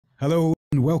Hello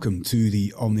and welcome to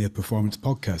the Omnia Performance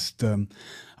Podcast.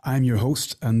 I'm your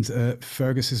host, and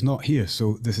Fergus is not here,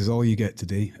 so this is all you get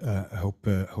today. I hope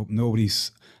nobody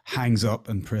hangs up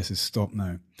and presses stop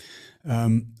now.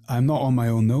 I'm not on my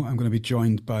own though. I'm going to be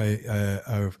joined by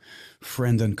our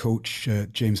friend and coach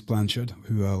James Blanchard,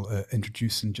 who I'll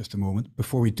introduce in just a moment.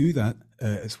 Before we do that,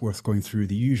 it's worth going through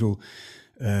the usual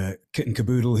kit and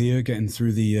caboodle here, getting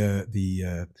through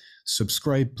the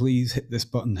subscribe, please, hit this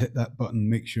button, hit that button,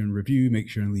 make sure and review, make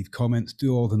sure and leave comments,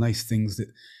 do all the nice things that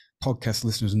podcast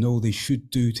listeners know they should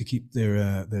do to keep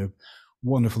their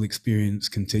wonderful experience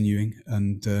continuing,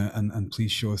 and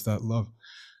please show us that love.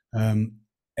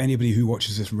 Anybody who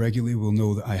watches this regularly will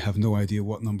know that I have no idea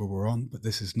what number we're on, but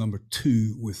this is number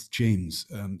 2 with James.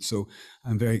 So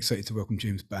I'm very excited to welcome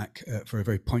James back for a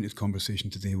very pointed conversation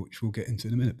today, which we'll get into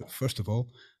in a minute. But first of all,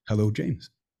 hello,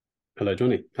 James. Hello,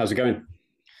 Jonny. How's it going?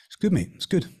 It's good, mate. It's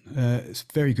good. It's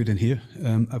very good in here.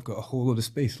 I've got a whole lot of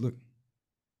space. Look.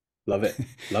 Love it.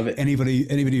 Love it. Anybody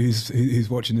who's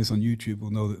watching this on YouTube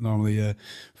will know that normally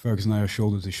Fergus and I are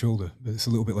shoulder to shoulder, but it's a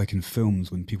little bit like in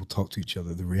films when people talk to each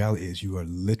other. The reality is you are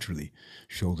literally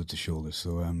shoulder to shoulder.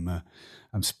 So I'm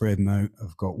spreading out.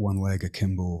 I've got one leg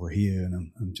akimbo over here,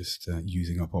 and I'm just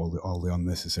using up all the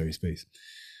unnecessary space.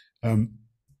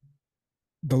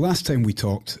 The last time we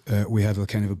talked, we had a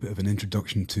kind of a bit of an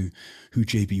introduction to who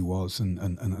JB was and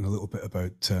a little bit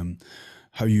about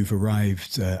how you've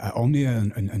arrived at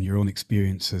Omnia and your own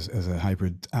experience as a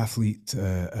hybrid athlete,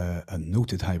 a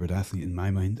noted hybrid athlete in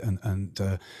my mind, and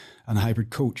a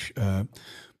hybrid coach. But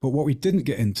what we didn't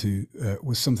get into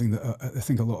was something that I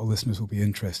think a lot of listeners will be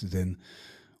interested in,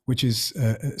 which is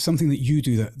something that you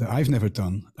do that I've never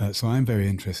done. So I'm very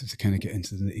interested to kind of get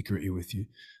into the nitty-gritty with you.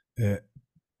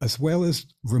 As well as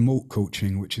remote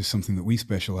coaching, which is something that we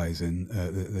specialize in,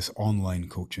 this online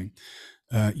coaching.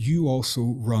 You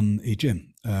also run a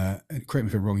gym. Correct me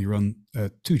if I'm wrong, you run 2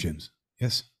 gyms,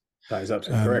 yes? That is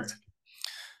absolutely correct.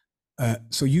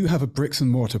 So you have a bricks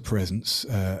and mortar presence.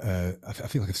 I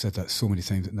feel like I've said that so many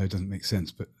times that now doesn't make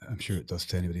sense, but I'm sure it does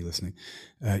to anybody listening.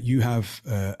 You have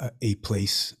a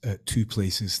place, 2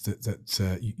 places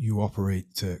that you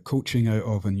operate coaching out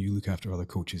of, and you look after other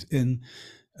coaches in.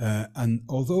 And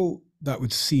although that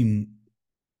would seem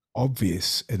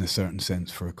obvious in a certain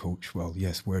sense for a coach, well,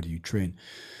 yes, where do you train?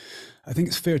 I think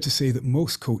it's fair to say that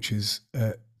most coaches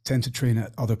tend to train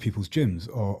at other people's gyms,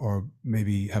 or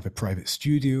maybe have a private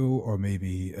studio, or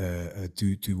maybe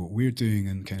do what we're doing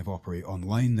and kind of operate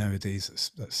online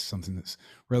nowadays. That's something that's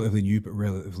relatively new, but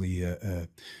relatively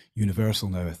universal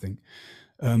now, I think.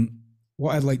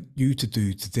 What I'd like you to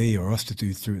do today, or us to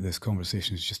do through this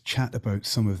conversation, is just chat about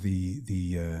some of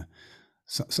the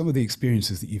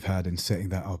experiences that you've had in setting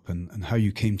that up, and how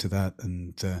you came to that,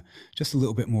 and just a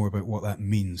little bit more about what that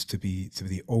means to be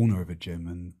the owner of a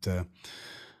gym,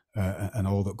 and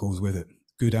all that goes with it,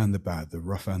 good and the bad, the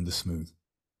rough and the smooth.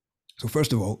 So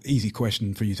first of all, easy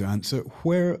question for you to answer: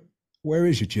 Where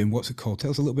is your gym? What's it called? Tell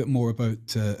us a little bit more about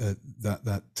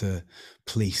that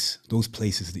place, those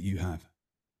places that you have.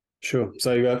 Sure.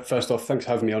 So first off, thanks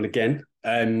for having me on again.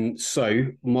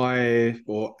 So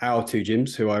our 2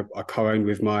 gyms, who I co-own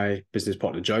with my business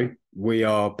partner Joe, we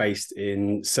are based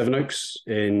in Sevenoaks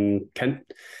in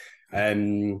Kent,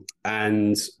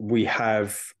 and we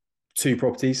have 2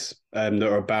 properties that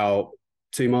are about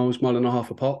 2 miles, mile and a half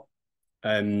apart.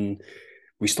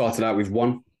 We started out with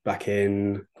 1 back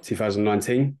in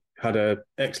 2019, had an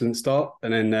excellent start,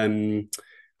 and then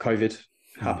COVID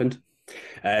happened.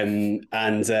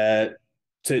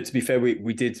 To be fair,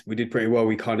 we did pretty well.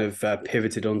 We kind of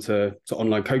pivoted onto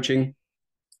online coaching,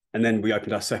 and then we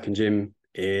opened our second gym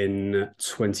in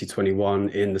 2021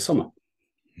 in the summer.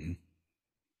 Mm-hmm.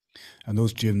 And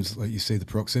those gyms, like you say, the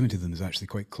proximity to them is actually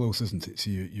quite close, isn't it? So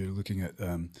you're looking at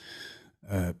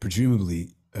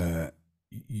presumably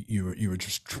you were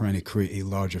just trying to create a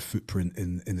larger footprint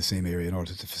in the same area in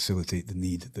order to facilitate the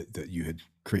need that you had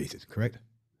created, correct?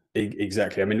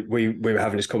 Exactly. I mean, we were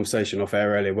having this conversation off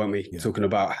air earlier, weren't we? Yeah. Talking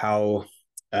about how,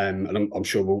 and I'm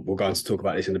sure we'll go on to talk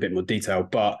about this in a bit more detail,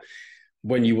 but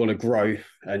when you want to grow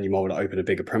and you might want to open a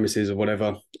bigger premises or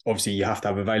whatever, obviously you have to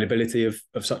have availability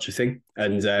of such a thing.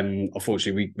 And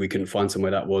unfortunately, we couldn't find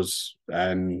somewhere that was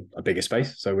a bigger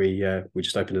space. So we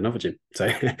just opened another gym. So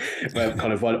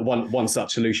kind of one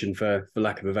such solution for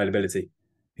lack of availability.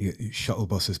 You get shuttle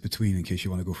buses between in case you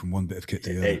want to go from one bit of kit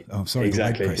to the other. I'm sorry,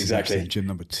 exactly. Gym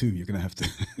number 2, you're going to have to.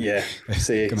 Yeah,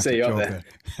 see you up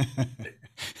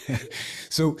there.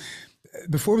 So,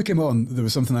 before we came on, there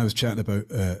was something I was chatting about,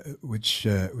 which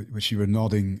you were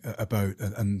nodding about,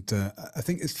 and I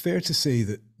think it's fair to say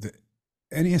that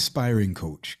any aspiring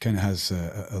coach kind of has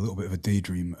a little bit of a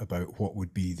daydream about what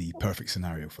would be the perfect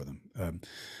scenario for them.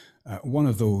 One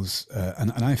of those,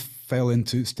 and I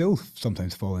still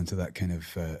sometimes fall into that kind of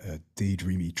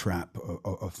daydreamy trap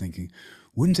of thinking,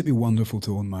 wouldn't it be wonderful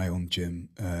to own my own gym?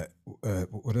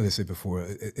 What did I say before?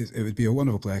 It would be a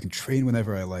wonderful place. I can train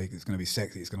whenever I like. It's going to be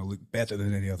sexy. It's going to look better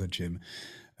than any other gym.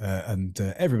 And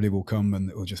everybody will come, and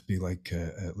it will just be like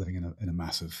living in a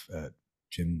massive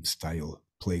gym style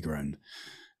playground.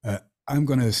 I'm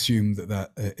going to assume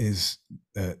that is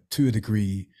to a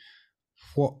degree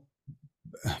what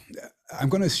I'm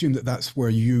going to assume that that's where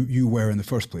you were in the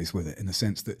first place with it, in the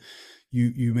sense that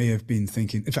you may have been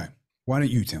thinking. In fact, why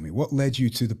don't you tell me what led you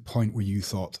to the point where you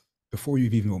thought, before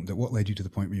you've even opened it, what led you to the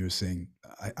point where you were saying,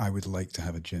 I would like to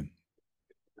have a gym?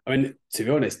 I mean, to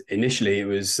be honest, initially it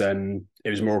was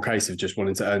more a case of just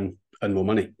wanting to earn more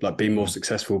money, like be more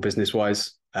successful business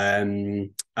wise,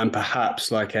 and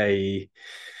perhaps like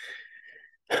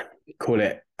call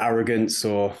it arrogance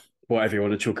or whatever you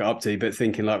want to chalk it up to, but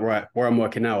thinking like, right, where I'm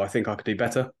working now, I think I could do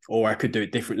better, or I could do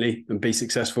it differently and be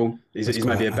successful. Is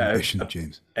maybe a better ambition,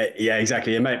 James. Yeah,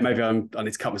 exactly. Maybe I need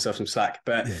to cut myself some slack,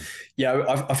 but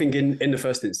I think in the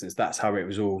first instance, that's how it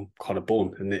was all kind of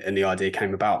born, and the idea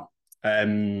came about.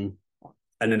 And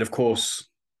then of course,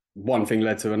 one thing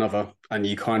led to another, and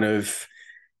you kind of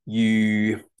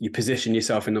you position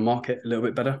yourself in the market a little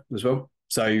bit better as well.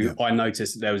 So I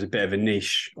noticed that there was a bit of a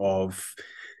niche of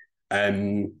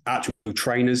actual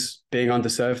trainers being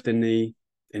underserved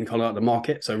in kind of like the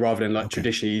market. So rather than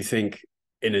traditionally, you think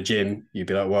in a gym, you'd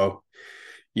be like, well,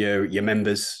 your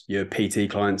members, your PT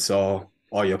clients are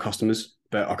your customers.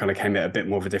 But I kind of came at a bit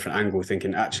more of a different angle,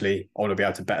 thinking actually I want to be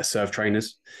able to better serve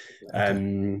trainers.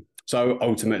 So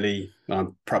ultimately,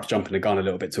 I'm perhaps jumping the gun a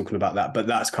little bit talking about that, but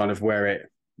that's kind of where it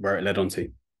led on to.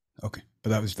 Okay, but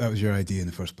that was your idea in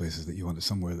the first place, is that you wanted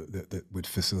somewhere that would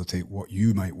facilitate what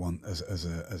you might want as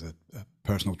a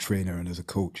personal trainer and as a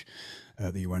coach,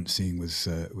 that you weren't seeing was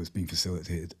being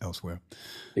facilitated elsewhere.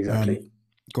 Exactly.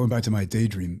 Going back to my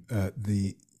daydream,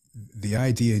 the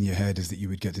idea in your head is that you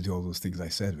would get to do all those things I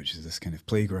said, which is this kind of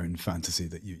playground fantasy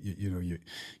that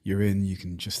you're in. You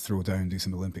can just throw down, do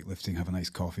some Olympic lifting, have a nice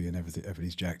coffee, and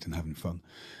everybody's jacked and having fun.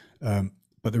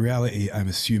 But the reality, I'm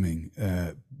assuming,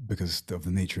 because of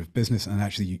the nature of business, and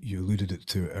actually you alluded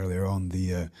to earlier on,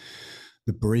 the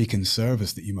break in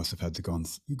service that you must have had to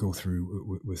go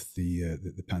through with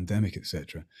the pandemic,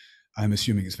 etc. I'm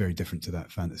assuming it's very different to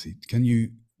that fantasy. Can you?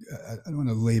 I don't want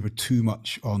to labor too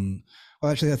much on.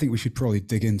 Well, actually, I think we should probably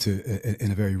dig into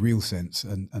in a very real sense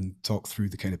and talk through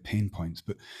the kind of pain points.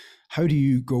 But how do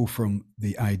you go from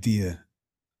the idea,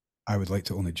 I would like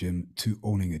to own a gym, to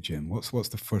owning a gym? What's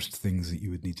the first things that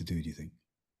you would need to do you think?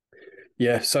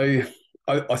 Yeah, so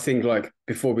I think, like,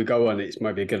 before we go on, it's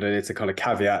maybe a good idea to kind of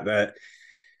caveat that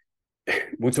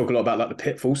we'll talk a lot about like the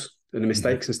pitfalls and the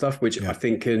mistakes and stuff, which I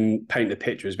think can paint the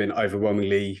picture as being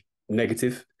overwhelmingly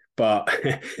negative. But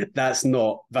that's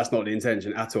not the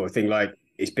intention at all. I think like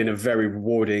it's been a very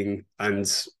rewarding and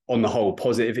on the whole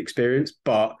positive experience.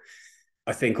 But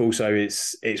I think also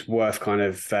it's worth kind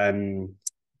of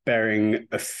bearing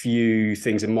a few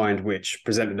things in mind which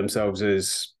presented themselves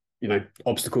as,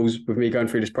 obstacles with me going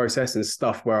through this process, and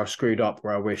stuff where I screwed up,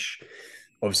 where I wish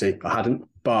obviously I hadn't,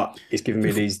 but it's given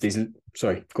me these.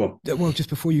 Sorry, go on. Well, just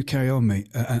before you carry on, mate,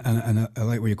 and I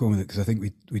like where you're going with it, because I think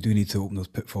we do need to open those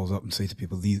pitfalls up and say to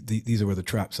people, these are where the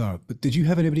traps are. But did you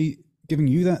have anybody giving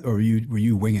you that, or were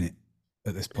you winging it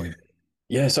at this point?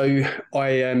 Yeah, so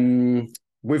I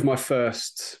with my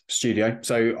first studio,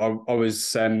 so I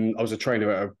was a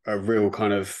trainer at a real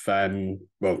kind of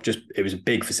it was a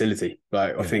big facility,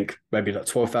 like I think maybe like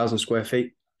 12,000 square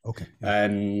feet. Okay.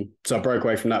 So I broke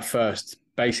away from that first,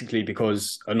 basically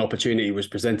because an opportunity was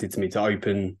presented to me to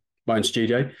open my own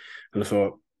studio, and I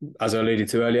thought, as I alluded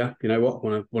to earlier, you know what,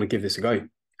 I want to give this a go.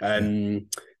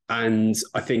 And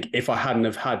I think if I hadn't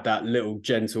have had that little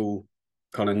gentle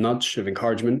kind of nudge of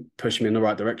encouragement pushing me in the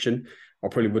right direction, I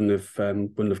probably wouldn't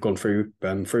have gone through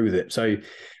with it. So,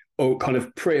 kind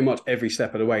of pretty much every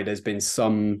step of the way, there's been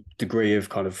some degree of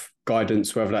kind of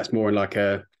guidance, whether that's more in like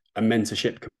a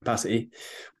mentorship capacity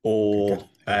or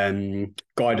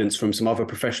guidance from some other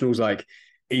professionals. Like,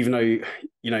 even though,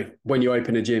 when you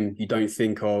open a gym, you don't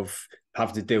think of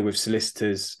having to deal with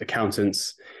solicitors,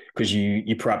 accountants, because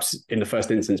you perhaps in the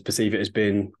first instance perceive it as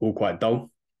being all quite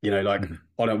dull. I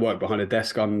don't work behind a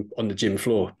desk, I'm on the gym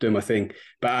floor doing my thing.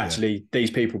 But actually,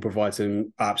 these people provide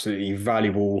some absolutely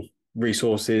valuable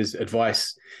resources,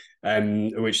 advice,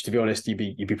 which, to be honest, you'd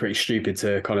be pretty stupid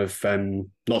to kind of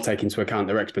not take into account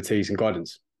their expertise and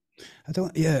guidance. I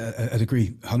don't. Yeah, I'd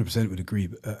agree. 100% would agree.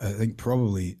 But I think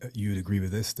probably you would agree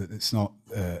with this, that it's not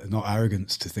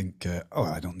arrogance to think, oh,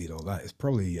 I don't need all that. It's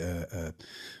probably,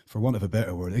 for want of a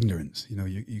better word, ignorance. You know,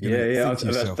 you're going Yeah, to yeah, think to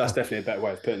yourself, that's oh, definitely a better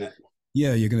way of putting it.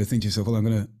 yeah, you're going to think to yourself, well, I'm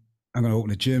going to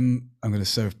open a gym. I'm going to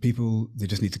serve people. They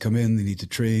just need to come in. They need to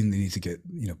train. They need to get,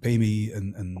 pay me,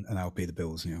 and I'll pay the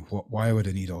bills. You know, why would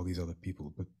I need all these other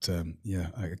people? But yeah,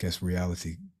 I guess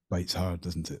reality bites hard,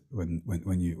 doesn't it?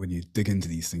 When you dig into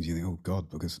these things, you think, oh God,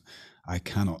 because I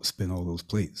cannot spin all those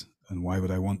plates, and why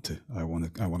would I want to? I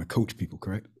want to coach people,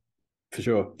 correct? For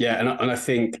sure. Yeah, and I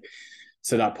think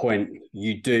to that point,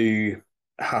 you do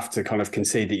have to kind of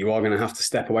concede that you are going to have to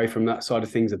step away from that side of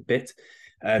things a bit.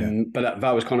 Yeah, But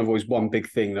that was kind of always one big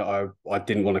thing that I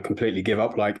didn't want to completely give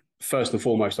up. Like, first and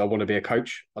foremost, I want to be a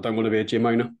coach. I don't want to be a gym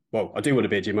owner. Well, I do want to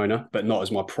be a gym owner, but not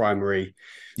as my primary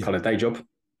yeah. kind of day job.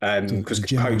 So Because the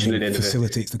gym coaching owning at the end of it,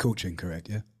 facilitates the coaching, correct?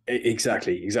 Yeah.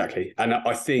 exactly. And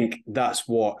I think that's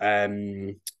what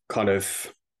kind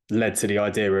of led to the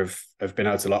idea of being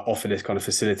able to like offer this kind of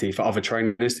facility for other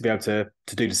trainers to be able to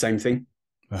do the same thing.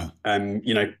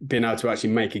 Being able to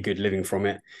actually make a good living from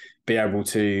it, be able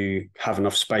to have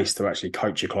enough space to actually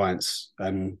coach your clients,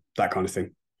 that kind of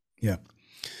thing. Yeah.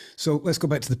 So let's go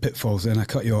back to the pitfalls. Then I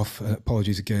cut you off.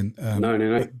 Apologies again.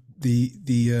 No.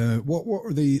 But what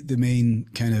are the main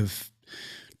kind of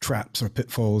traps or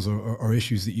pitfalls or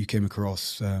issues that you came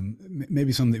across?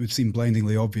 Maybe some that would seem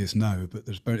blindingly obvious now, but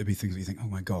there's bound to be things that you think, oh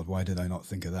my God, why did I not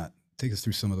think of that? Take us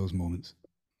through some of those moments.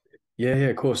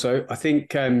 Yeah, cool. So I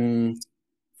think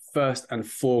first and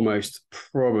foremost,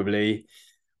 probably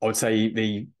I would say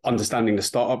the understanding the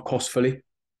startup cost fully.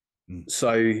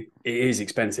 So it is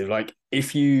expensive. Like,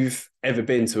 if you've ever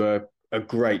been to a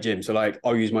great gym, so like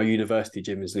I'll use my university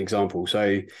gym as an example.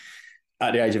 So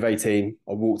at the age of 18,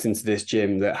 I walked into this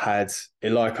gym that had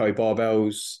Elico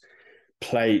barbells,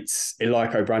 plates,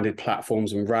 Elico branded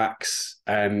platforms and racks.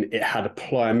 It had a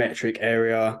plyometric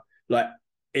area. Like,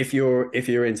 if you're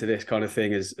into this kind of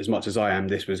thing as much as I am,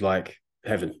 this was like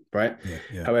heaven, right?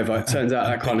 Yeah. However, it turns out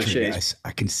that kind of shit,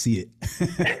 I can see it.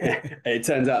 it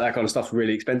turns out that kind of stuff's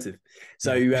really expensive.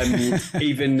 So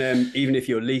even if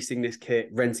you're leasing this kit,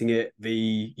 renting it,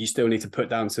 you still need to put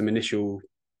down some initial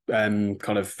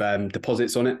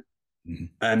deposits on it.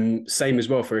 Mm-hmm. Same as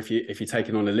well for if you're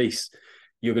taking on a lease,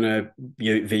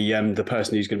 the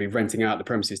person who's going to be renting out the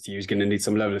premises to you is going to need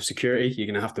some level of security. You're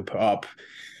going to have to put up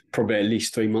probably at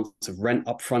least 3 months of rent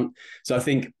up front. So I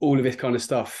think all of this kind of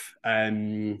stuff,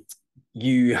 it's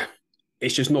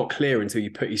just not clear until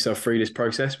you put yourself through this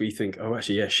process where you think, oh,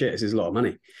 actually, yeah, shit, this is a lot of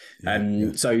money.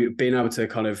 So being able to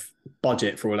kind of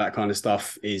budget for all that kind of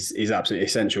stuff is absolutely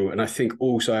essential. And I think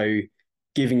also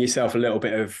giving yourself a little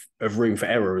bit of room for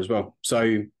error as well.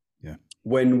 So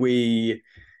when we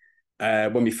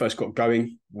first got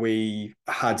going, we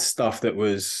had stuff that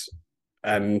was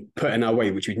put in our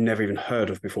way, which we'd never even heard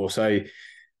of before. So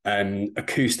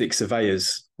acoustic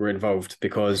surveyors were involved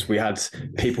because we had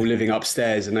people living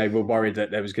upstairs and they were worried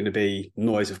that there was going to be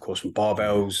noise, of course, from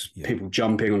barbells, people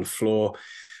jumping on the floor,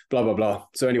 blah, blah, blah.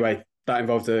 So anyway, that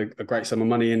involved a great sum of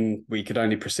money, and we could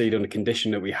only proceed on the condition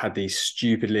that we had these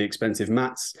stupidly expensive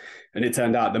mats. And it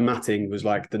turned out the matting was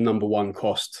like the number one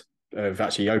cost of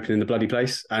actually opening the bloody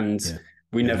place. And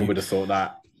we never would have thought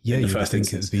that. Yeah, you would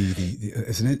think it'd be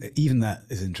even that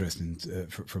is interesting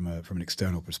from an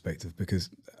external perspective, because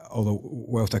although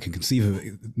whilst I can conceive of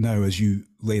it now as you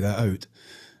lay that out,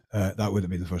 that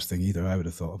wouldn't be the first thing either I would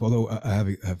have thought of. Although I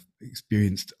have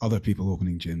experienced other people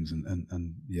opening gyms,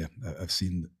 and yeah, I've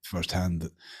seen firsthand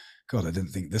that, God, I didn't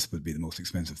think this would be the most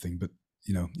expensive thing, but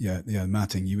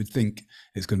matting, you would think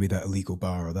it's going to be that illegal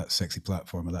bar or that sexy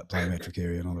platform or that plyometric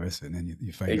area and all the rest of it, and then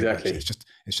you find exactly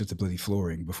it's just a bloody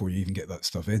flooring before you even get that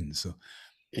stuff in. So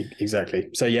exactly.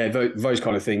 So yeah, those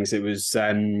kind of things. It was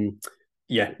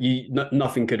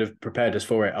nothing could have prepared us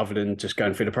for it other than just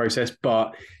going through the process.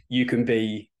 But you can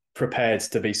be prepared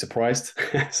to be surprised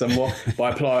somewhat by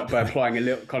applying a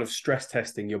little kind of stress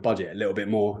testing your budget a little bit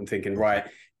more and thinking, right,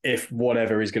 if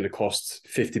whatever is going to cost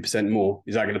 50% more,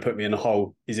 is that going to put me in a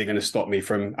hole? Is it going to stop me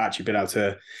from actually being able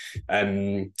to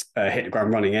hit the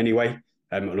ground running anyway?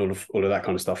 And all of that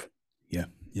kind of stuff. Yeah.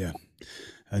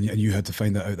 And you had to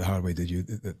find that out the hard way, did you?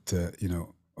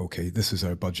 That okay, this is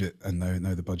our budget, and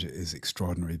now the budget is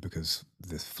extraordinary because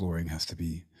the flooring has to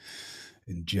be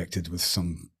injected with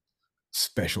some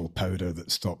special powder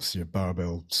that stops your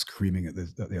barbell screaming at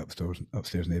the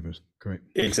upstairs neighbors. Correct.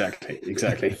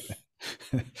 Exactly.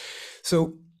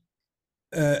 So,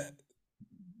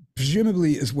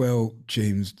 presumably as well,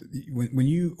 James, when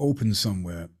you open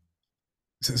somewhere,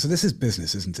 So this is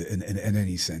business, isn't it? In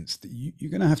any sense, that you're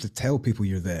going to have to tell people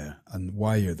you're there and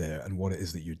why you're there and what it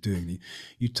is that you're doing.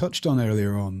 You touched on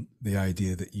earlier on the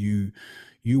idea that you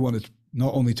wanted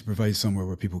not only to provide somewhere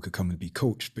where people could come and be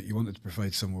coached, but you wanted to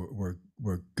provide somewhere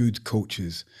where good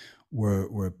coaches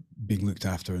were being looked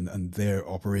after, and their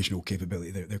operational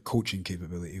capability, their coaching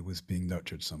capability was being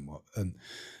nurtured somewhat. And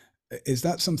is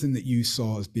that something that you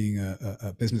saw as being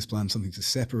a business plan, something to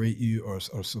separate you, or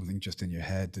something just in your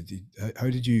head? How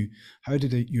did you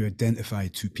identify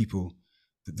to people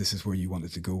that this is where you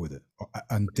wanted to go with it?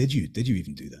 And did you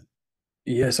even do that?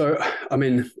 Yeah, so I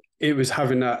mean, it was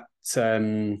having that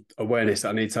awareness that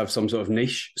I need to have some sort of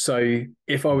niche. So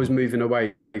if I was moving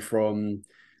away from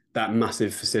that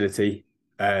massive facility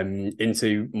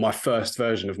into my first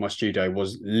version of my studio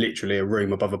was literally a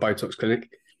room above a Botox clinic.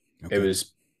 Okay. It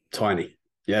was tiny.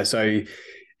 Yeah. So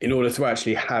in order to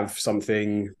actually have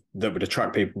something that would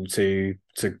attract people to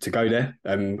go there,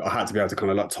 I had to be able to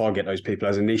kind of like target those people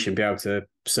as a niche and be able to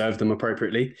serve them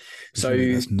appropriately.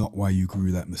 Presumably so that's not why you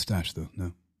grew that mustache, though.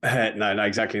 No. No,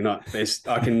 exactly not.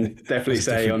 I can definitely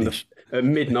say on the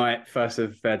midnight, 1st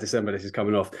of December, this is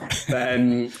coming off. But,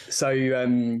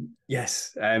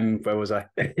 yes, where was I?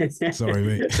 Sorry,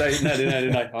 mate. So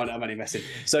no, I'm only messing.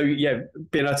 So yeah,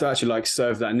 being able to actually like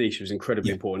serve that niche was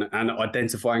incredibly important, and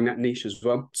identifying that niche as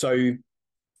well. So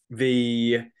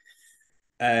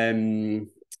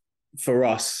for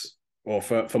us, or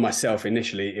for myself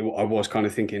initially, I was kind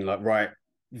of thinking like, right,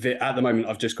 at the moment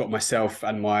I've just got myself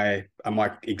and my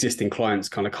existing clients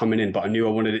kind of coming in, but I knew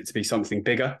I wanted it to be something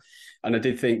bigger. And I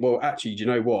did think, well, actually, do you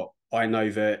know what? I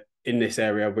know that in this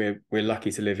area, we're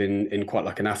lucky to live in quite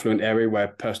like an affluent area where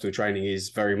personal training is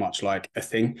very much like a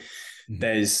thing. Mm-hmm.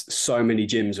 There's so many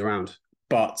gyms around,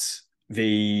 but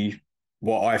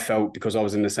what I felt, because I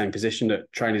was in the same position,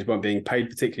 that trainers weren't being paid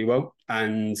particularly well.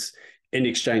 And in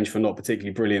exchange for not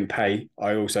particularly brilliant pay,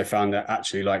 I also found that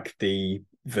actually like the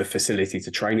facility to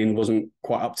training wasn't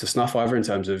quite up to snuff either, in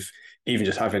terms of even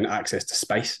just having access to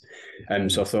space.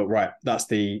 So I thought, right, that's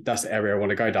the area I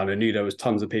want to go down. I knew there was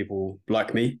tons of people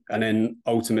like me, and then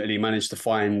ultimately managed to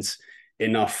find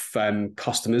enough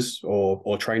customers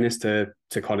or trainers to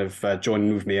kind of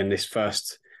join with me in this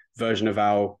first version of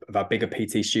our bigger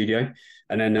PT studio.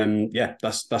 And then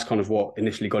that's kind of what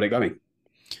initially got it going.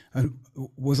 And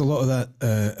was a lot of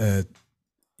that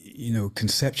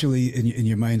conceptually in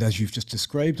your mind as you've just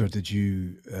described, or did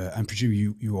you I'm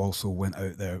presuming you also went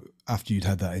out there after you'd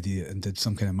had that idea and did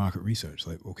some kind of market research,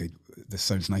 like, okay, this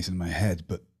sounds nice in my head,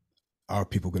 but are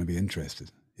people going to be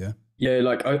interested? Yeah,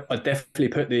 like I definitely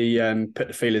put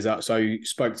the feelers out. So I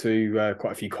spoke to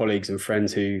quite a few colleagues and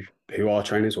friends who are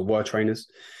trainers or were trainers,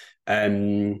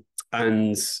 and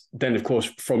then of course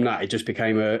from that it just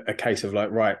became a case of like,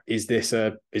 right, is this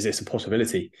a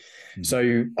possibility? Mm-hmm.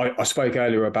 So I spoke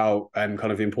earlier about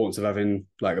kind of the importance of having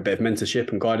like a bit of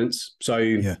mentorship and guidance. So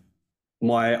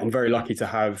I'm very lucky to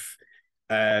have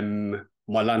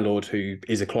my landlord, who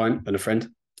is a client and a friend.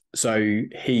 So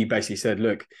he basically said,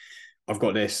 look, I've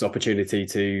got this opportunity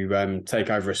to take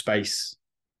over a space,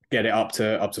 get it up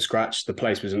to scratch. The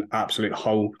place was an absolute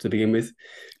hole to begin with.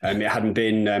 It hadn't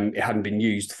been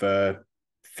used for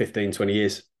 15, 20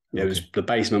 years. It was, the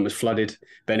basement was flooded.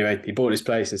 But anyway, he bought this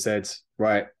place and said,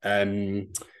 right, I'm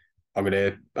going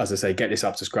to, as I say, get this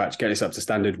up to scratch, get this up to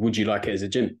standard. Would you like it as a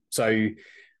gym? So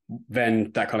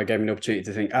then that kind of gave me an opportunity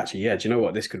to think, actually, yeah, do you know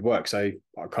what? This could work. So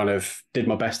I kind of did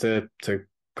my best to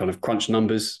kind of crunch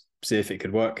numbers, see if it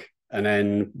could work. And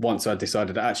then once I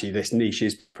decided that actually this niche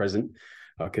is present,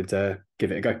 I could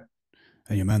give it a go.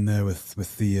 And your man there with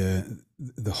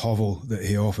the hovel that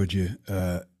he offered you,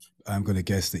 I'm going to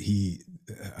guess that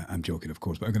I'm joking, of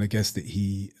course, but I'm going to guess that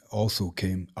he also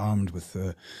came armed with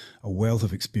a wealth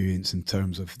of experience in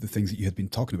terms of the things that you had been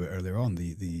talking about earlier on.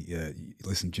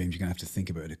 Listen, James, you're going to have to think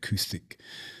about an acoustic,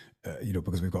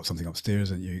 because we've got something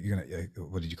upstairs, and you're going to,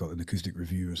 what did you call it, an acoustic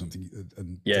review or something?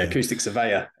 And, acoustic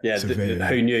surveyor. Yeah, surveyor.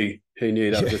 Who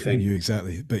knew that was a thing? Who knew,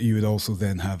 exactly. But you would also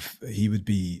then he would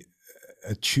be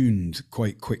attuned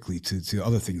quite quickly to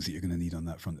other things that you're going to need on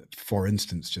that front. For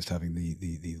instance, just having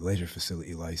the leisure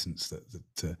facility license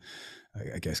that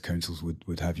I guess councils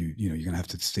would have you. You're going to have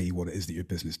to say what it is that your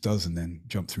business does, and then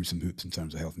jump through some hoops in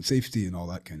terms of health and safety and all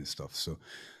that kind of stuff. So,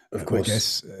 of course, I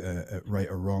guess right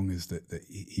or wrong is that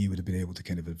he would have been able to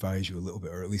kind of advise you a little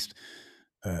bit, or at least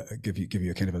give you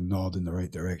a kind of a nod in the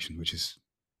right direction, which is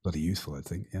bloody useful, I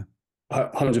think. Yeah,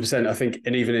 100%. I think,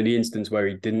 and even in the instance where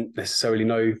he didn't necessarily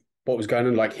know what was going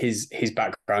on, like his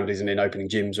background isn't in opening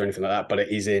gyms or anything like that, but it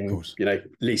is in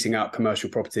leasing out commercial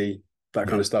property, that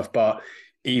kind of stuff. But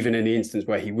even in the instance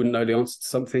where he wouldn't know the answer to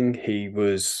something, he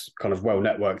was kind of well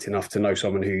networked enough to know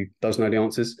someone who does know the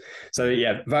answers. So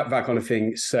yeah, that kind of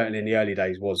thing certainly in the early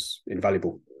days was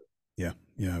invaluable. Yeah,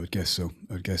 I would guess so.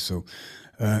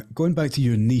 Going back to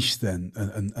your niche then,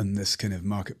 and this kind of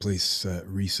marketplace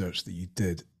research that you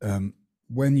did,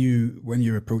 when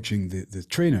you're approaching the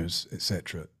trainers,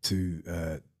 etc.,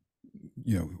 to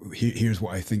here's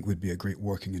what I think would be a great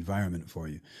working environment for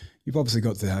you. You've obviously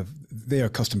got to have, they are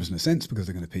customers in a sense because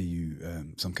they're going to pay you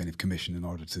some kind of commission in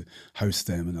order to house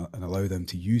them and allow them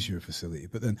to use your facility.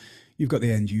 But then you've got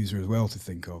the end user as well to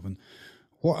think of. And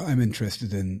what I'm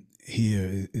interested in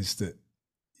here is that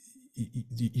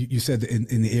you said that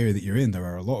in the area that you're in, there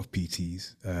are a lot of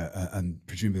PTs and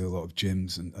presumably a lot of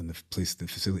gyms, and the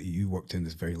facility you worked in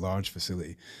is a very large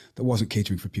facility that wasn't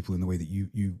catering for people in the way that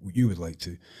you would like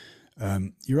to.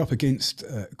 You're up against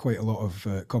quite a lot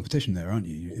of competition there, aren't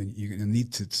you? You're going to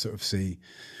need to sort of say,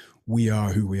 we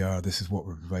are who we are, this is what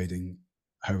we're providing,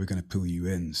 how are we going to pull you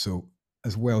in? So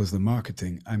as well as the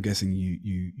marketing, I'm guessing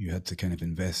you had to kind of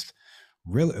invest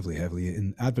relatively heavily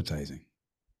in advertising.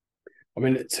 I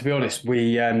mean, to be honest,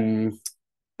 we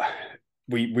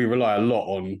rely a lot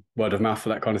on word of mouth for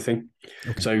that kind of thing.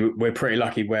 Okay. So we're pretty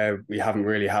lucky where we haven't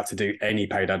really had to do any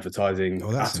paid advertising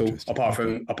at all, apart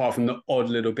from the odd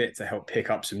little bit to help pick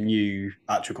up some new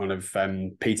actual kind of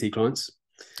PT clients.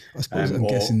 I suppose I'm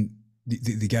guessing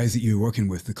the guys that you're working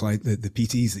with, the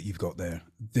PTs that you've got there,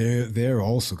 they're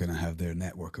also going to have their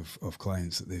network of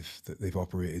clients that they've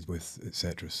operated with,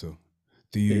 etc. So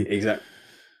do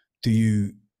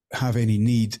you have any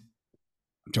need?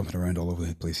 I'm jumping around all over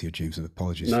the place here, James, and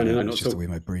apologies. No, it's just the way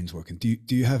my brain's working. Do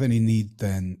you have any need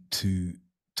then to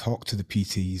talk to the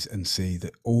PTs and say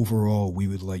that overall we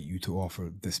would like you to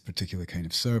offer this particular kind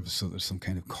of service, so there's some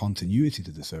kind of continuity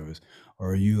to the service? Or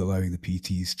are you allowing the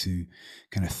PTs to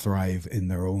kind of thrive in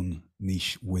their own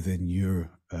niche within your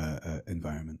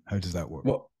environment? How does that work?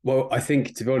 Well, I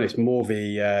think, to be honest, more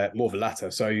the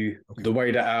latter. So the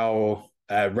way that our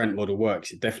rent model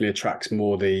works, it definitely attracts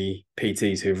more the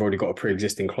PTs who've already got a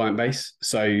pre-existing client base.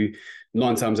 So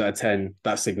 9 times out of 10,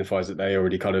 that signifies that they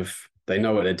already they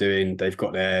know what they're doing. They've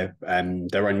got their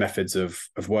own methods of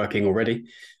working already.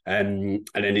 And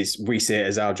then we see it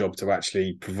as our job to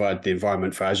actually provide the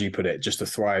environment for, as you put it, just to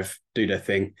thrive, do their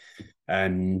thing.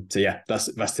 So yeah,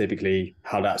 that's typically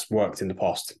how that's worked in the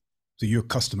past. So your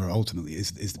customer ultimately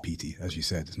is the PT, as you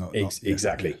said. It's not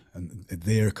exactly, and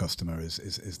their customer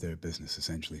is their business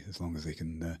essentially, as long as they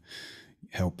can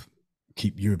help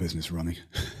keep your business running.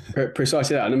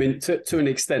 Precisely that. And I mean, to an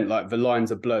extent, like the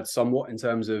lines are blurred somewhat in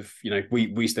terms of,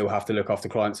 we still have to look after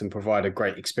clients and provide a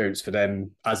great experience for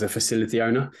them as a facility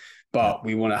owner. But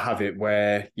we want to have it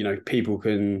where, people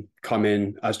can come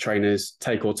in as trainers,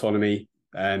 take autonomy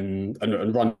and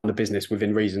run the business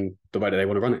within reason, the way that they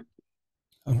want to run it.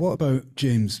 And what about,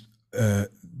 James,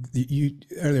 you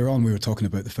earlier on we were talking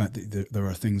about the fact that there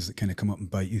are things that kind of come up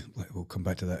and bite you. Like, we'll come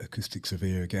back to that acoustic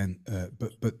surveyor again.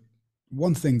 But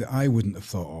one thing that I wouldn't have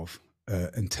thought of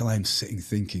until I'm sitting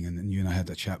thinking, and you and I had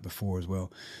that chat before as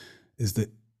well, is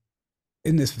that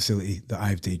in this facility that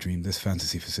I've daydreamed, this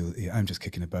fantasy facility, I'm just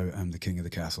kicking about, I'm the king of the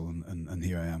castle, and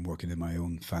here I am working in my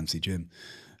own fancy gym.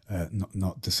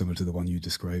 Not dissimilar to the one you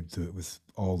described with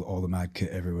all the mad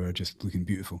kit everywhere, just looking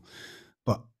beautiful.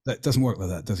 But that doesn't work like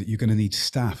that, does it? You're going to need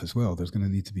staff as well. There's going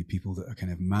to need to be people that are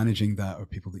kind of managing that, or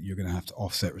people that you're going to have to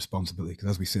offset responsibility. Because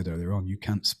as we said earlier on, you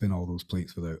can't spin all those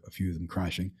plates without a few of them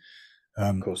crashing.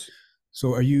 Of course.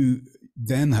 So are you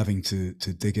then having to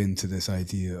dig into this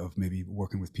idea of maybe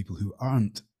working with people who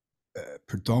aren't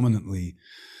predominantly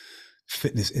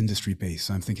fitness industry based?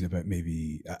 So I'm thinking about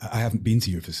maybe, I haven't been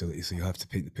to your facility, so you'll have to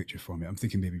paint the picture for me. I'm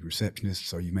thinking maybe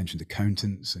receptionists, or you mentioned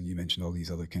accountants, and you mentioned all these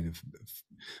other kind of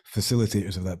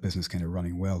facilitators of that business kind of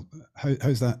running well.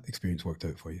 How's that experience worked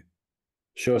out for you?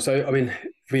 Sure. So, I mean,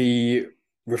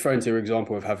 referring to your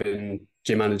example of having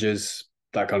gym managers,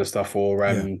 that kind of stuff, or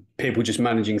people just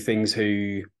managing things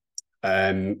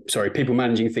people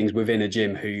managing things within a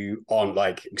gym who aren't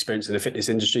like experienced in the fitness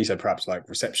industry. So perhaps like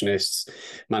receptionists,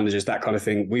 managers, that kind of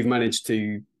thing. We've managed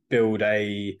to build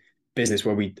a business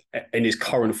where in its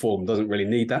current form, doesn't really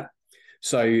need that.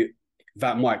 So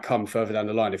that might come further down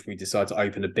the line if we decide to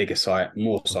open a bigger site,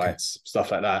 more sites,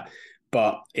 stuff like that.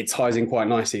 But it ties in quite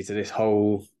nicely to this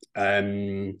whole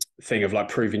thing of like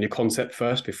proving your concept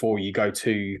first before you go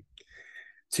too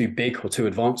big or too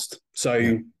advanced.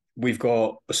 So we've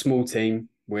got a small team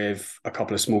with a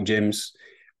couple of small gyms.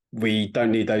 We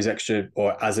don't need those extra,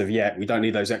 or as of yet, we don't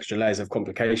need those extra layers of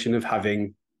complication of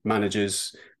having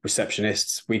managers,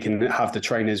 receptionists. We can have the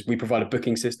trainers. We provide a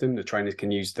booking system. The trainers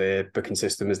can use their booking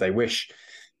system as they wish.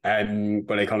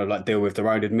 but they kind of like deal with their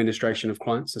own administration of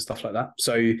clients and stuff like that.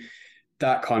 So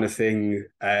that kind of thing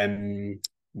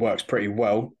works pretty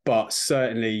well, but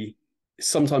certainly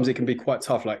sometimes it can be quite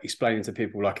tough, like explaining to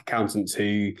people like accountants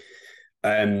who,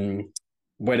 when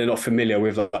they're not familiar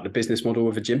with like the business model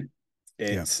of a gym,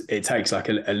 it takes like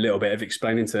a little bit of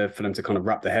explaining for them to kind of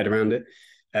wrap their head around it.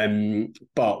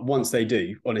 But once they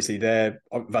do, honestly,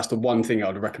 that's the one thing I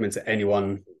would recommend to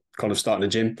anyone kind of starting a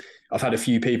gym. I've had a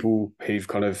few people who've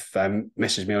kind of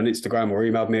messaged me on Instagram or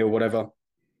emailed me or whatever,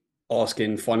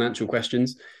 asking financial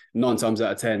questions. 9 times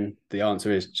out of 10, the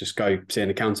answer is just go see an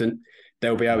accountant.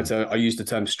 They'll be able to, I used the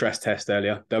term stress test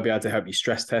earlier. They'll be able to help you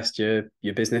stress test your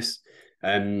business.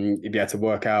 You'll be able to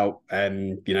work out,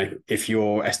 if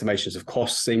your estimations of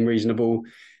costs seem reasonable,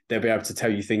 they'll be able to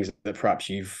tell you things that perhaps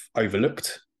you've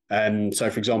overlooked. So,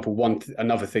 for example,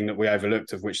 another thing that we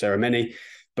overlooked, of which there are many,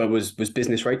 but was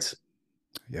business rates.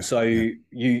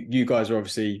 You guys are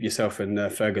obviously, yourself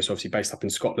and Fergus, obviously based up in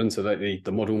Scotland, so that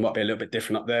the model might be a little bit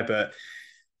different up there. But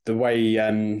the way,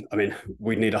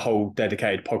 we'd need a whole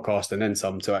dedicated podcast and then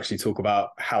some to actually talk about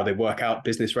how they work out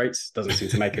business rates. Doesn't seem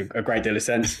to make a great deal of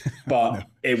sense. But no,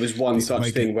 it was one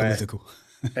such thing where, let's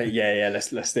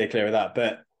steer clear of that.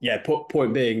 But yeah,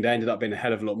 point being, they ended up being a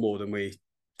hell of a lot more than we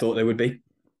thought they would be.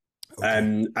 Okay.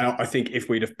 And I think if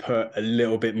we'd have put a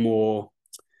little bit more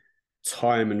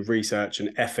time and research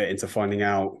and effort into finding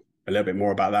out a little bit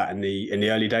more about that in the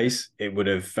early days, it would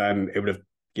have done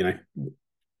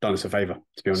us a favor,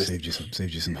 to be honest.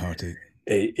 Saved you some heartache.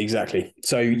 Exactly.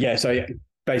 So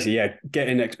basically,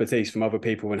 getting expertise from other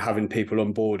people and having people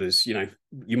on board, as you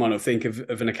might not think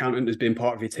of an accountant as being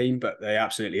part of your team, but they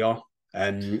absolutely are.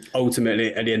 And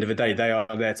ultimately, at the end of the day, they are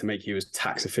there to make you as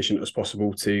tax efficient as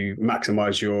possible, to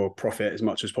maximize your profit as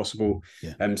much as possible.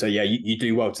 You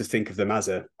do well to think of them as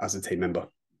a team member.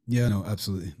 Yeah, no,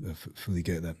 absolutely. I fully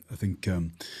get that. I think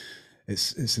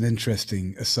it's an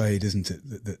interesting aside, isn't it?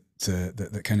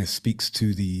 That kind of speaks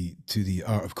to the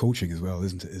art of coaching as well,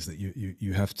 isn't it? Is that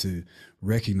you have to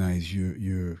recognize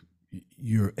your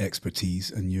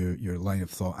expertise and your line of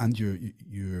thought and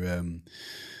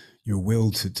your will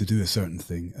to do a certain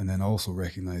thing, and then also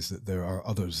recognize that there are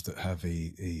others that have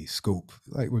a scope,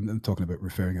 like when I'm talking about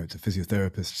referring out to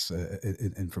physiotherapists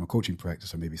from a coaching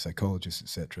practice, or maybe psychologists,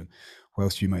 etc.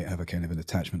 Whilst you might have a kind of an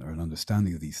attachment or an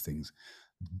understanding of these things,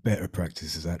 better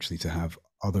practice is actually to have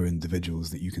other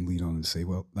individuals that you can lean on and say,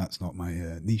 well, that's not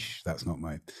my niche, that's not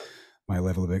my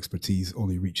level of expertise,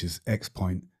 only reaches X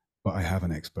point, but I have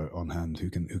an expert on hand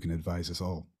who can advise us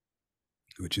all,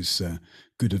 which is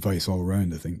good advice all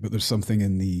around, I think. But there's something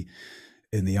in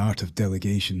the art of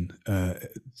delegation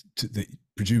that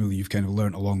presumably you've kind of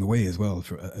learned along the way as well,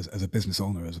 as a business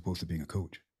owner, as opposed to being a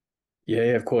coach.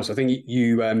 Yeah, of course. I think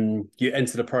you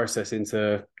enter the process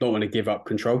into not want to give up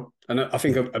control, and I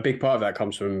think a big part of that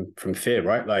comes from fear,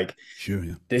 right? Like, sure,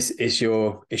 yeah. This is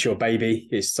your baby.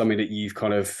 It's something that you've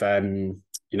kind of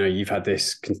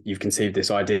you've conceived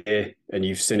this idea and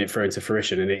you've seen it through into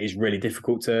fruition, and it is really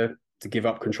difficult to give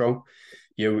up control.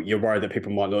 You're worried that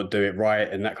people might not do it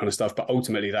right and that kind of stuff, but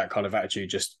ultimately that kind of attitude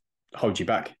just holds you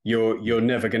back. You're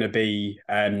never going to be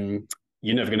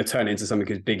you're never going to turn it into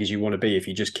something as big as you want to be if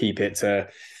you just keep it to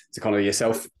kind of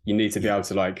yourself. You need to be able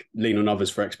to like lean on others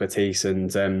for expertise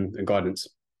and guidance.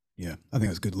 Yeah, I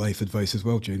think that's good life advice as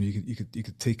well, James. You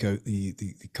could take out the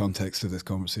context of this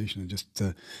conversation and just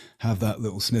have that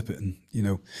little snippet, and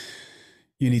you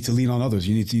need to lean on others.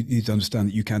 You need to understand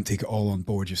that you can't take it all on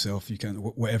board yourself. You can't,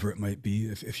 whatever it might be.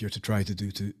 If you're to try to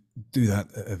do that,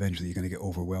 eventually you're going to get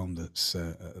overwhelmed.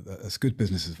 That's good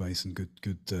business advice and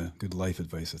good life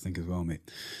advice, I think, as well,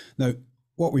 mate. Now,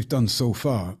 what we've done so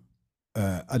far,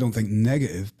 I don't think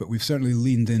negative, but we've certainly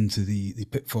leaned into the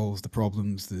pitfalls, the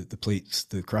problems, the plates,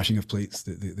 the crashing of plates,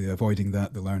 the avoiding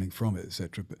that, the learning from it,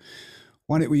 etc. But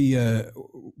why don't we?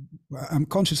 I'm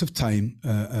conscious of time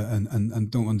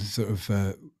and don't want to sort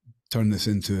of turn this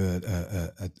into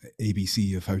a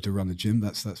ABC of how to run a gym.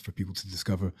 That's for people to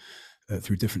discover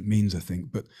through different means, I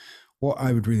think. But what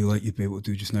I would really like you to be able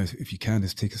to do just now, if you can,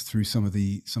 is take us through some of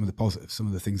the positives, some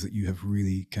of the things that you have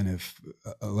really kind of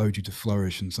allowed you to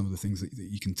flourish, and some of the things that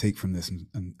you can take from this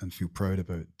and feel proud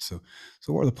about. So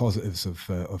what are the positives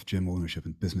of gym ownership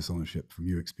and business ownership from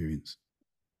your experience?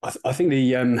 I think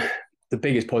the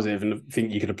biggest positive, and I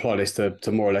think you could apply this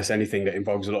to more or less anything that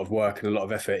involves a lot of work and a lot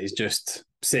of effort, is just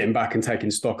sitting back and taking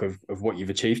stock of what you've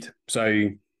achieved. So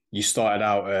you started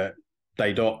out at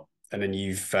day dot, and then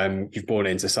you've brought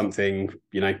it into something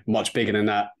much bigger than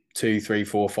that, 2, 3,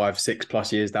 4, 5,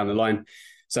 6+ years down the line.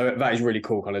 So that is really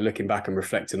cool, kind of looking back and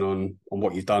reflecting on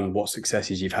what you've done, what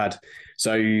successes you've had.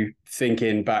 So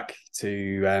thinking back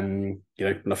to when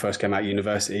I first came out of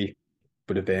university,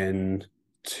 would have been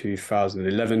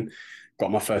 2011.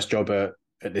 Got my first job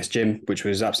at this gym, which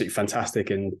was absolutely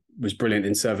fantastic and was brilliant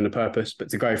in serving a purpose. But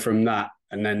to go from that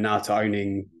and then now to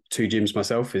owning 2 gyms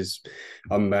myself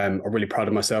I'm really proud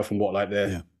of myself and what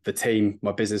the team,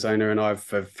 my business owner and I've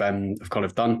kind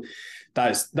of done.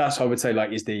 That's I would say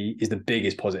is the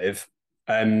biggest positive.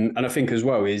 And I think as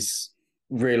well is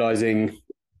realizing,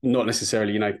 not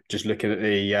necessarily just looking at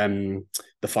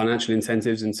the financial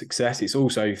incentives and success. It's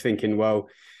also thinking, well,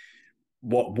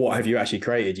 what have you actually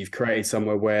created? You've created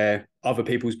somewhere where other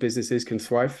people's businesses can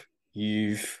thrive.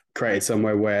 You've created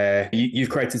somewhere where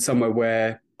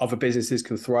other businesses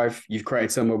can thrive. You've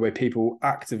created somewhere where people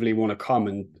actively want to come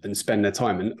and spend their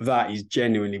time. And that is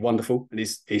genuinely wonderful. And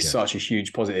is such a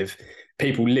huge positive.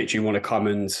 People literally want to come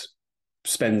and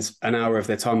spend an hour of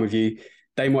their time with you.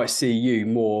 They might see you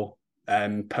more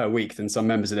per week than some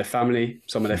members of their family,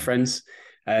 some of their friends.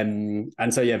 And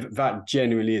so, that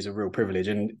genuinely is a real privilege.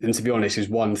 And to be honest, is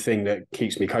one thing that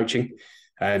keeps me coaching.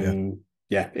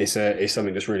 It's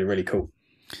something that's really, really cool.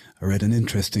 I read an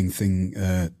interesting thing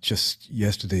just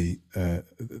yesterday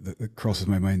that crosses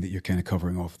my mind that you're kind of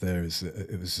covering off there.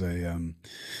 It was a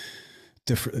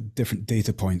different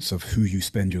data points of who you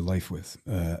spend your life with,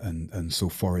 and so,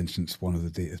 for instance, one of the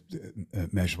data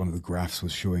measures, one of the graphs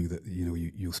was showing that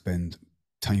you'll spend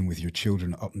time with your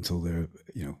children up until they're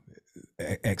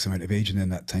X amount of age, and then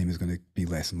that time is going to be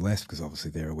less and less because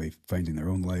obviously they're away finding their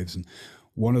own lives. And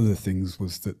one of the things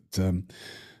was that,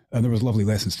 and there was lovely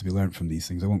lessons to be learned from these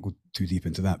things. I won't go too deep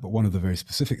into that, but one of the very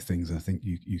specific things, and I think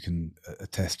you can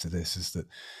attest to this, is that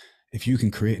if you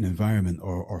can create an environment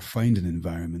or find an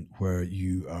environment where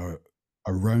you are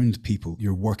around people,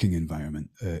 your working environment,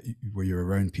 where you're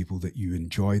around people that you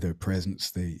enjoy their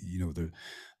presence,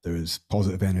 there's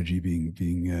positive energy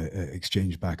being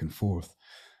exchanged back and forth,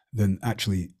 then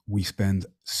actually we spend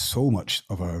so much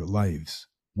of our lives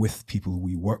with people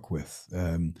we work with,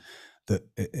 that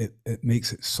it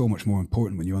makes it so much more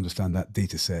important when you understand that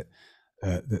data set,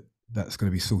 that's going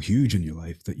to be so huge in your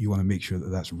life that you want to make sure that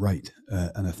that's right.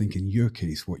 And I think in your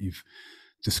case, what you've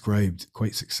described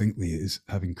quite succinctly is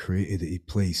having created a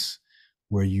place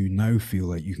where you now feel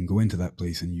like you can go into that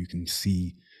place and you can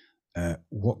see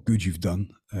what good you've done.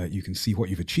 You can see what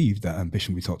you've achieved. That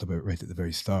ambition we talked about right at the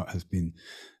very start has been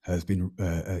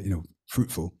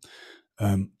fruitful.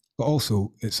 But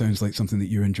also, it sounds like something that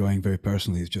you're enjoying very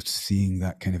personally is just seeing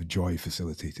that kind of joy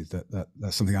facilitated.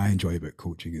 That's something I enjoy about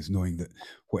coaching, is knowing that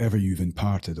whatever you've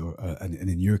imparted, and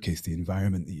in your case, the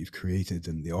environment that you've created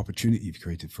and the opportunity you've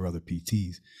created for other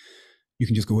PTs, you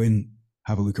can just go in,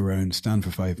 have a look around, stand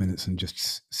for 5 minutes, and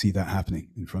just see that happening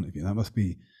in front of you. That must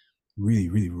be really,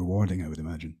 really rewarding, I would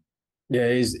imagine. Yeah,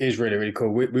 it is really, really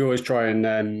cool. We always try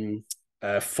and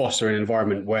foster an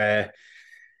environment where,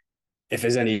 if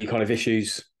there's any kind of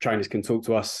issues, trainers can talk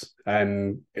to us.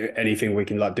 Anything we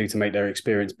can do to make their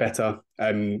experience better.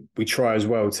 We try as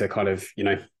well to kind of,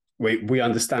 we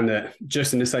understand that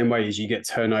just in the same way as you get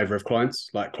turnover of clients,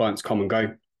 like clients come and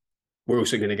go, we're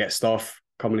also going to get staff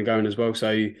coming and going as well.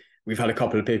 So we've had a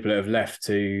couple of people that have left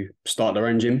to start their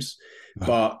own gyms,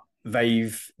 but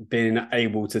they've been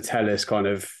able to tell us kind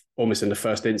of almost in the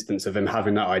first instance of them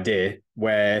having that idea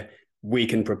where we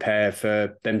can prepare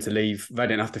for them to leave. They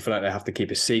don't have to feel like they have to keep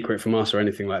a secret from us or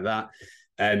anything like that.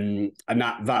 And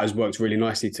that has worked really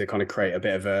nicely to kind of create a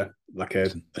bit of a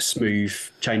smooth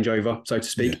changeover, so to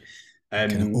speak.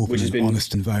 Kind of open, which has been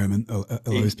honest environment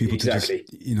allows people to just,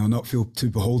 not feel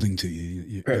too beholden to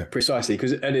you. Precisely,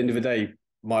 because at the end of the day,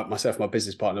 myself, my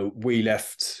business partner, we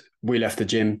left the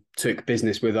gym, took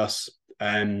business with us.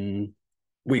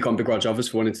 We can't begrudge others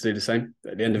for wanting to do the same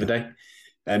at the end of the day.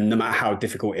 And no matter how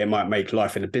difficult it might make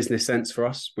life in a business sense for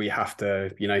us, we have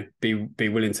to, be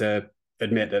willing to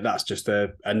admit that that's just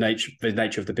the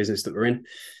nature of the business that we're in.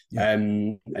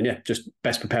 Just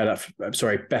best prepare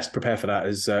for that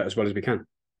as well as we can.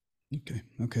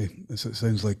 Okay. So it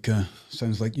sounds like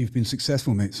you've been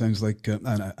successful, mate. Sounds like, and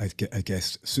I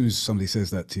guess as soon as somebody says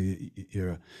that to you,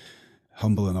 you're a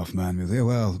humble enough man with,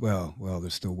 well,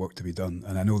 there's still work to be done.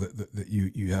 And I know that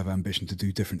you have ambition to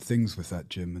do different things with that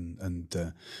gym,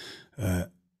 and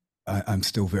I'm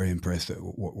still very impressed at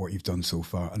what you've done so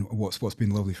far. And what's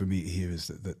been lovely for me to hear is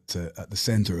that at the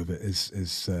center of it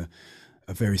is a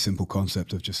very simple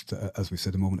concept of just, as we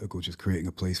said a moment ago, just creating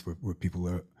a place where people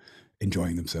are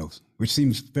enjoying themselves, which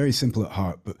seems very simple at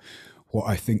heart. But what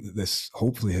I think that this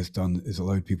hopefully has done is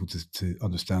allowed people to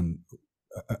understand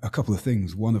a couple of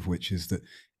things, one of which is that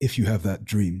if you have that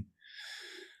dream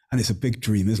And it's a big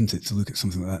dream, isn't it, to look at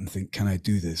something like that and think, can I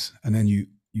do this? And then you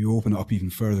open it up even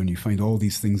further and you find all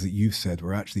these things that you've said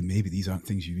where actually maybe these aren't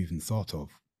things you've even thought of.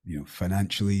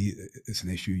 Financially, it's an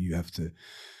issue. You have to,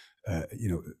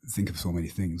 think of so many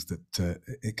things that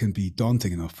it can be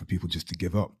daunting enough for people just to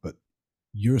give up. But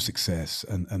your success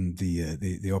and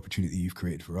the opportunity you've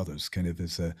created for others kind of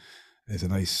is a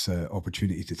nice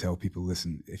opportunity to tell people,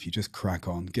 listen, if you just crack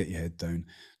on, get your head down,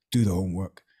 do the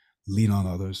homework, lean on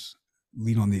others,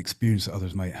 lean on the experience that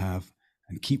others might have,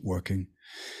 and keep working,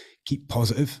 keep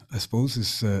positive, I suppose,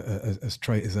 as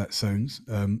trite as that sounds,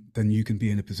 then you can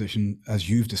be in a position, as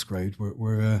you've described,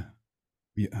 where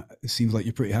it seems like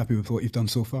you're pretty happy with what you've done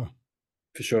so far.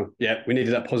 For sure. Yeah, we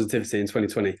needed that positivity in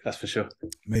 2020, that's for sure.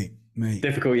 Mate.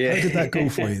 Difficult, yeah. How did that go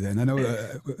for you then? I know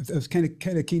I was kind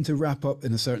of keen to wrap up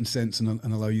in a certain sense and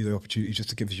allow you the opportunity just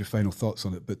to give us your final thoughts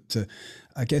on it. But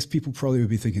I guess people probably would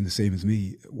be thinking the same as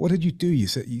me. What did you do? You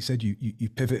said you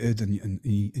pivoted and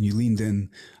you leaned in.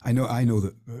 I know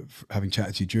that having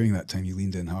chatted to you during that time, you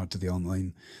leaned in hard to the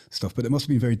online stuff, but it must have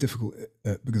been very difficult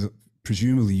because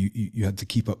presumably you had to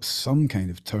keep up some kind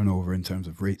of turnover in terms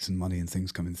of rates and money and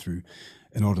things coming through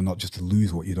in order not just to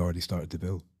lose what you'd already started to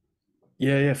build.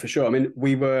 Yeah, for sure. I mean,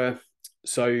 without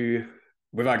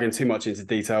getting too much into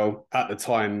detail, at the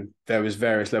time, there was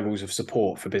various levels of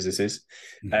support for businesses.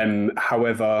 Mm-hmm.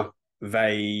 However,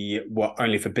 they were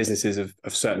only for businesses of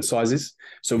certain sizes.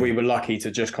 So we were lucky to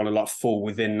just kind of like fall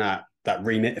within that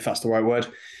remit, if that's the right word.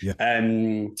 Yeah.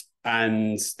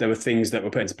 And there were things that were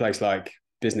put into place like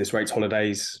business rates,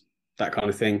 holidays, that kind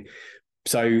of thing.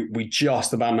 So we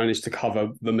just about managed to cover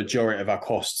the majority of our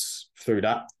costs through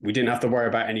that. We didn't have to worry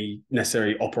about any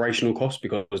necessary operational costs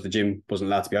because the gym wasn't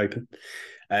allowed to be open.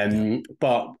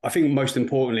 But I think most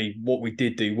importantly, what we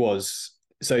did do was,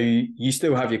 so you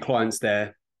still have your clients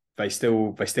there. They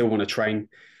still want to train.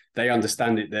 They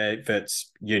understand it there that,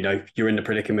 you're in the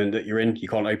predicament that you're in. You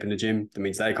can't open the gym. That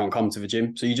means they can't come to the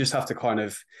gym. So you just have to kind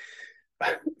of,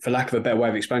 for lack of a better way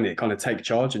of explaining it, kind of take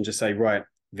charge and just say, right,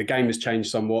 the game has changed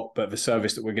somewhat, but the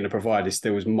service that we're going to provide is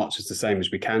still as much as the same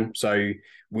as we can. So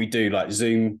we do like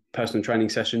Zoom personal training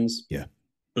sessions. Yeah.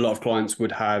 A lot of clients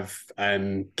would have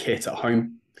kit at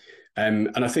home. And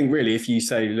I think really, if you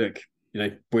say, look,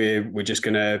 we're just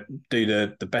going to do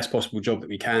the best possible job that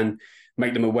we can,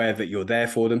 make them aware that you're there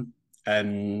for them.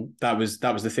 That was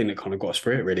the thing that kind of got us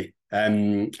through it, really.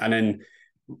 And then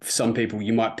for some people,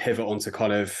 you might pivot onto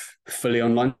kind of fully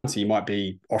online. So you might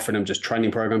be offering them just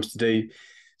training programs to do.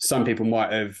 Some people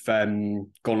might have gone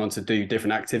on to do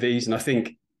different activities. And I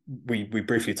think we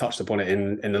briefly touched upon it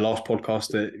in the last podcast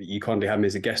that you kindly had me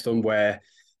as a guest on, where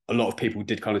a lot of people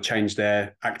did kind of change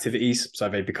their activities. So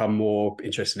they become more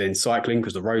interested in cycling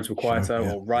because the roads were quieter,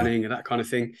 or running and that kind of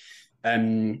thing.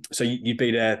 So you'd be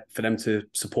there for them to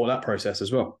support that process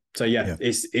as well. So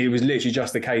it was literally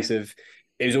just a case of,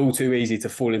 it was all too easy to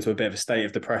fall into a bit of a state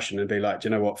of depression and be like, do you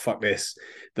know what, fuck this.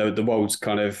 The world's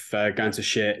kind of going to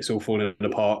shit. It's all falling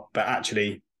apart. But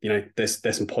actually,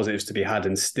 there's some positives to be had,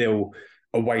 and still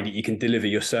a way that you can deliver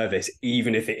your service,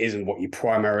 even if it isn't what you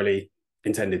primarily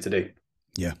intended to do.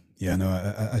 Yeah. No,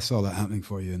 I saw that happening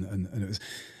for you. And it was,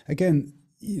 again,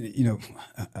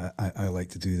 I like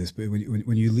to do this, but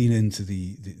when you lean into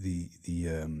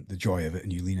the joy of it,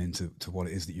 and you lean into what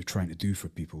it is that you're trying to do for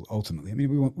people, ultimately, I mean,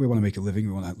 we want to make a living,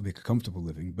 we want to make a comfortable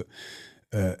living, but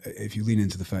if you lean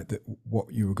into the fact that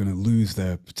what you were going to lose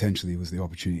there potentially was the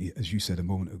opportunity, as you said a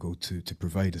moment ago, to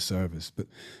provide a service, but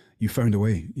you found a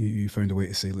way. You found a way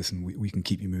to say, listen, we can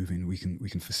keep you moving, we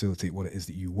can facilitate what it is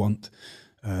that you want.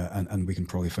 And we can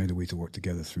probably find a way to work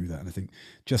together through that. And I think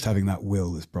just having that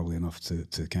will is probably enough to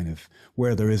kind of,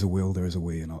 where there is a will, there is a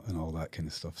way, and all that kind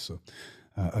of stuff. So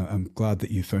I'm glad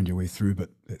that you found your way through, but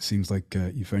it seems like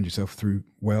you found yourself through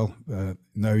well.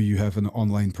 Now you have an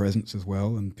online presence as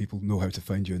well, and people know how to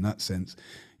find you in that sense.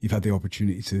 You've had the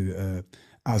opportunity to,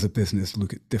 as a business,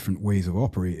 look at different ways of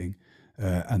operating.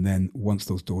 And then once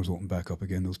those doors open back up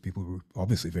again, those people were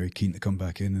obviously very keen to come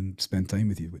back in and spend time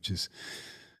with you, which is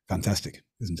fantastic,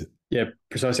 isn't it? Yeah,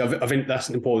 precisely. I think that's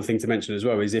an important thing to mention as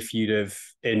well, is if you'd have,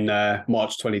 in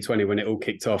March 2020, when it all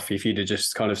kicked off, if you'd have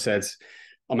just kind of said,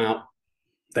 I'm out,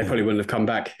 they probably wouldn't have come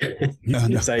back. Being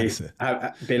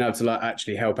able to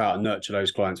actually help out and nurture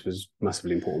those clients was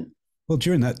massively important. Well,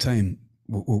 during that time,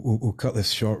 we'll cut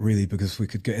this short, really, because we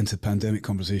could get into pandemic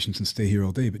conversations and stay here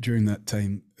all day. But during that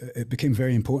time, it became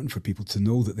very important for people to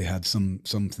know that they had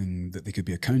something that they could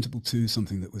be accountable to,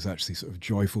 something that was actually sort of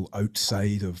joyful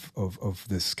outside of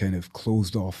this kind of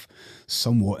closed off,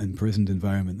 somewhat imprisoned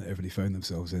environment that everybody found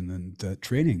themselves in. And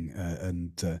training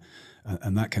and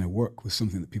that kind of work was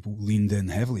something that people leaned in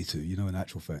heavily to, in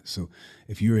actual fact. So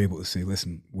if you're able to say,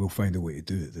 listen, we'll find a way to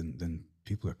do it, then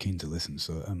people are keen to listen.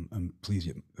 So I'm pleased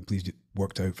it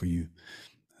worked out for you.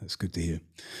 That's good to hear.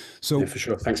 So yeah, for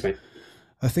sure. Thanks, mate.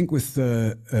 I think with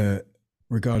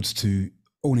regards to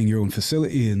owning your own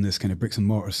facility in this kind of bricks and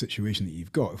mortar situation that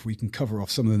you've got, if we can cover off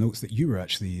some of the notes that you were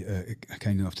actually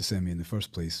kind enough to send me in the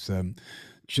first place,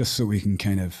 just so we can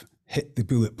kind of hit the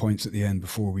bullet points at the end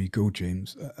before we go,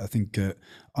 James. I think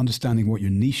understanding what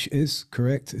your niche is,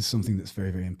 correct, is something that's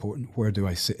very, very important. Where do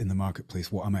I sit in the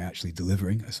marketplace? What am I actually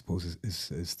delivering, I suppose,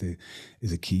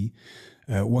 is a key.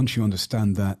 Once you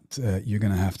understand that, you're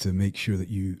going to have to make sure that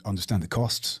you understand the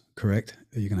costs, correct?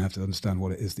 You're going to have to understand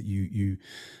what it is that you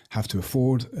have to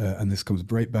afford. And this comes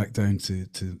right back down to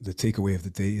the takeaway of the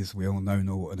day is we all now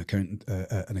know what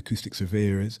an acoustic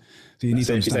surveyor is. So you need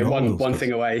to understand one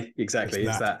thing away. Exactly.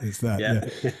 It's that. Yeah.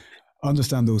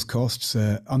 Understand those costs,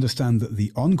 understand that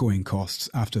the ongoing costs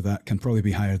after that can probably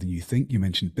be higher than you think. You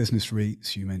mentioned business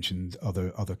rates, you mentioned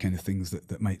other kind of things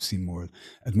that might seem more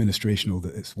administrational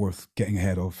that it's worth getting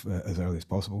ahead of as early as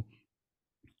possible.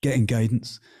 Getting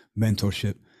guidance,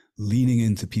 mentorship, leaning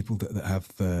into people that have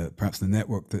perhaps the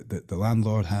network that the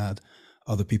landlord had,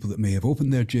 other people that may have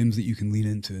opened their gyms that you can lean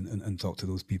into and talk to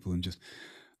those people and just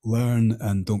learn,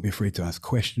 and don't be afraid to ask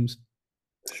questions.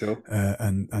 Sure.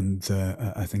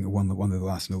 I think one of the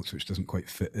last notes, which doesn't quite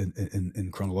fit in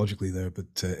chronologically there,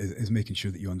 but is making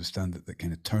sure that you understand that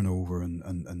kind of turnover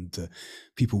and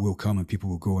people will come and people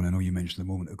will go. And I know you mentioned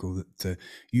a moment ago that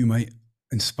you might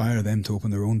inspire them to open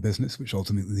their own business, which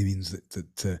ultimately means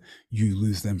that you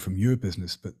lose them from your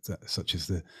business. But such is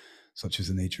the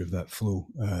nature of that flow.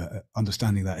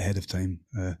 Understanding that ahead of time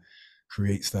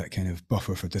creates that kind of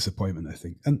buffer for disappointment, I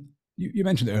think. And you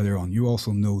mentioned it earlier on, you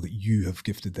also know that you have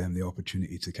gifted them the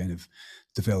opportunity to kind of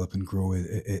develop and grow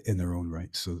in their own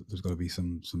right. So there's got to be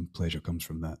some pleasure comes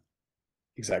from that.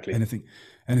 Exactly. Anything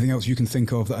else you can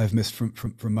think of that I've missed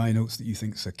from my notes that you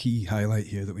think is a key highlight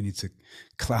here that we need to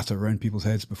clatter around people's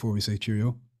heads before we say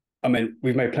cheerio? I mean,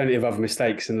 we've made plenty of other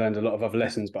mistakes and learned a lot of other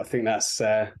lessons, but I think that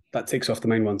ticks off the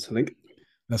main ones, I think.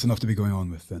 That's enough to be going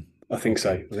on with then. I think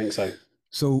so.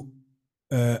 So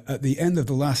at the end of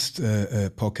the last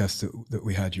podcast that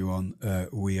we had you on,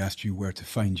 we asked you where to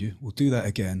find you. We'll do that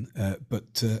again.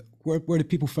 But where do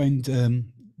people find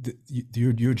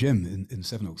your gym in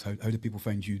Sevenoaks? How do people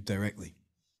find you directly?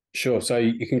 Sure. So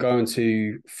you can go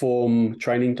onto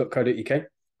formtraining.co.uk,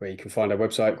 where you can find our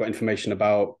website, got information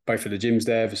about both of the gyms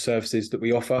there, the services that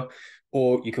we offer,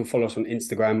 or you can follow us on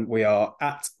Instagram. We are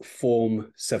at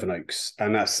Form Sevenoaks,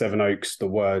 and that's Sevenoaks, the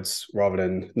words, rather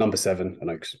than number 7 and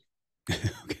Oaks.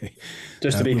 Okay.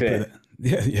 Just to be clear.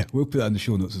 We'll put that in the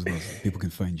show notes as well so people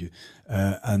can find you.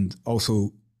 And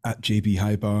also at JB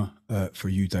Highbar for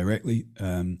you directly.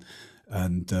 And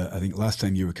I think last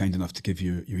time you were kind enough to give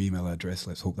your email address.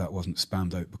 Let's hope that wasn't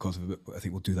spammed out because of it. But I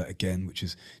think we'll do that again, which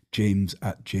is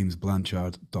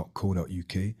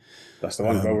james@jamesblanchard.co.uk. That's the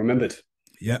one, well remembered.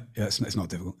 Yeah, it's not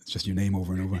difficult. It's just your name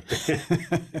over and over.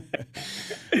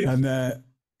 And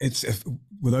it's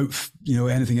without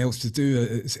anything else to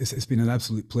do. It's been an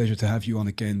absolute pleasure to have you on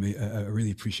again, mate. I really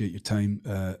appreciate your time.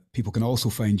 People can also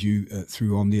find you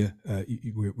through Omnia.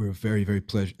 We're very, very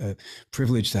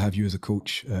privileged to have you as a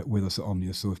coach with us at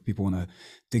Omnia. So if people want to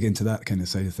dig into that kind of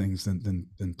side of things, then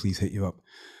please hit you up.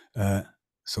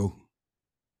 So,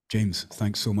 James,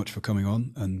 thanks so much for coming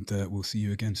on, and we'll see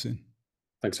you again soon.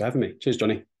 Thanks for having me. Cheers,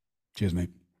 Jonny. Cheers, mate.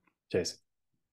 Cheers.